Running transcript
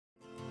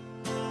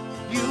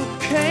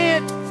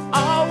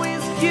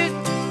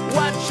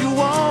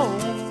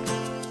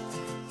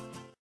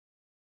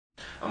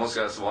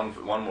also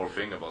ask one more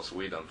thing about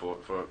Sweden. For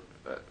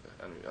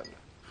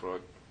a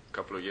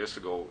couple of years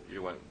ago,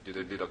 you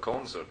did a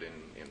concert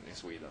in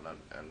Sweden,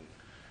 and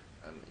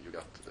you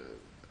got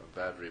a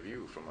bad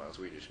review from a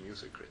Swedish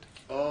music critic.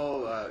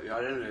 Oh,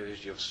 I don't know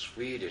if you're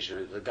Swedish.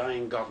 The guy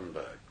in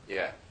Gothenburg.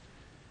 Yeah.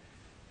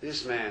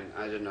 This man,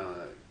 I don't know.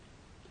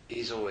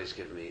 He's always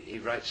given me. He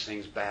writes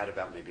things bad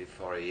about me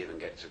before I even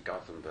get to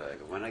Gothenburg.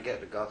 And when I get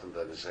to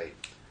Gothenburg and say,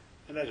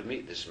 I'd like to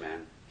meet this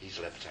man, he's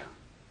left town.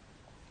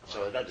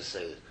 So I'd like to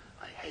say that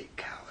I hate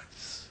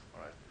cowards.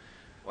 All right.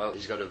 Well,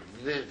 he's got a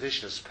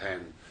vicious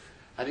pen,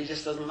 and he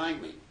just doesn't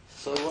like me.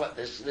 So what?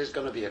 There's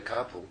going to be a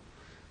couple,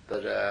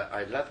 but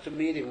I'd love to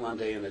meet him one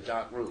day in a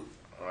dark room.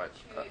 All right.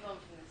 Should we move on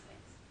from these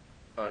things?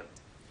 All right.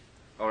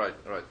 All right.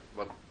 All right.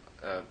 But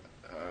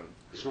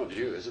it's not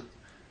you, is it?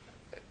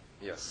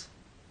 Yes.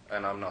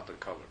 And I'm not the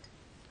cover.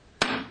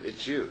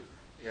 It's you.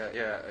 Yeah,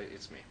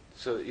 it's me.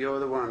 So you're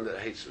the one that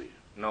hates me.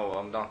 No,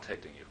 I'm not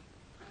hating you.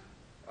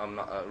 I'm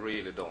not. I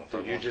really don't.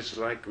 So you just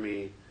like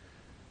me.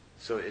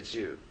 So it's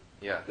you.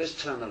 Yeah. Let's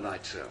turn the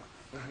lights out.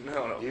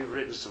 No. You've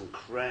written some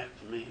crap,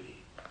 maybe.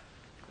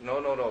 No.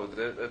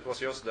 It was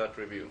just that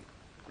review.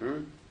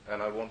 Hmm?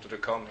 And I wanted to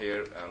come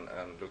here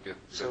and look at.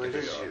 So it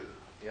is you.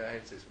 Yeah,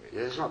 it is me.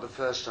 Yeah, it's not the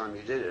first time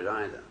you did it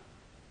either.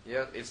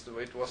 Yeah,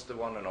 it was the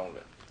one and only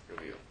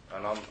review,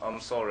 and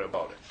I'm sorry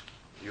about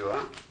it. You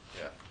are?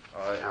 Yeah.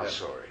 How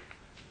sorry?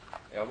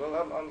 Yeah, well,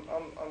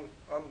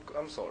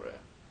 I'm sorry,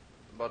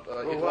 but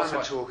Well, it why was am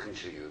I talking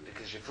to you?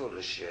 Because you're full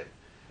of shit.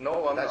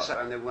 No, I'm not.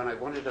 And then when I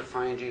wanted to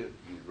find you,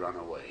 you run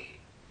away.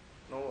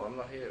 No, I'm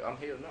not here. I'm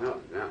here now.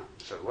 No.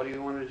 So what do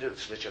you want to do?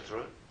 Slit your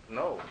throat?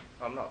 No,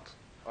 I'm not.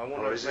 I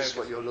want Or is this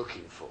what you're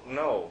looking for?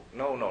 No.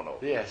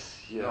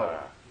 Yes, you No.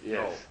 are.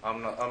 Yes. No,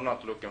 I'm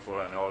not looking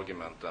for an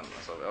argument. Then,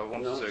 so I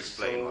wanted to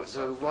explain myself.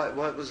 So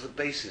what was the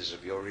basis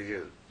of your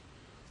review?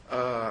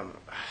 Well,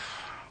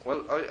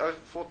 I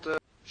thought the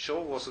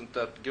show wasn't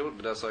that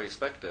good as I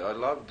expected. I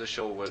loved the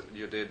show where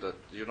you did that.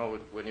 You know,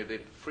 when you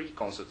did 3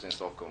 concerts in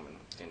Stockholm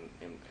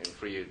in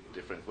 3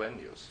 different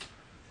venues.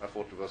 I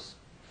thought it was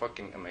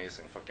fucking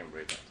amazing, fucking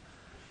brilliant.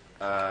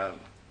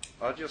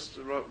 I just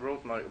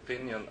wrote my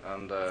opinion,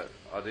 and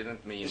I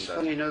didn't mean It's that.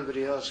 funny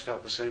nobody else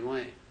felt the same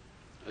way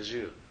as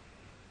you.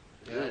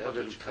 Yeah, Isn't it a but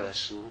little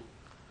personal?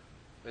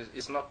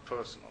 It's not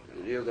personal. You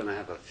know? You're going to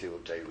have a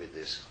field day with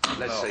this.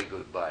 Let's say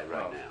goodbye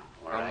right now.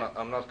 All right?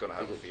 I'm not going to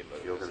have a field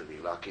day. You're going to be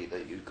lucky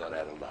that you got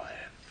out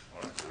alive.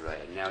 All right. All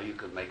right. And now you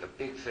can make a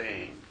big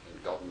thing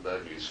in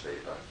Gothenburg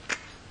newspaper.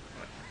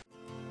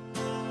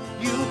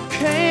 You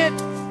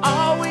can't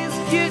always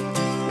get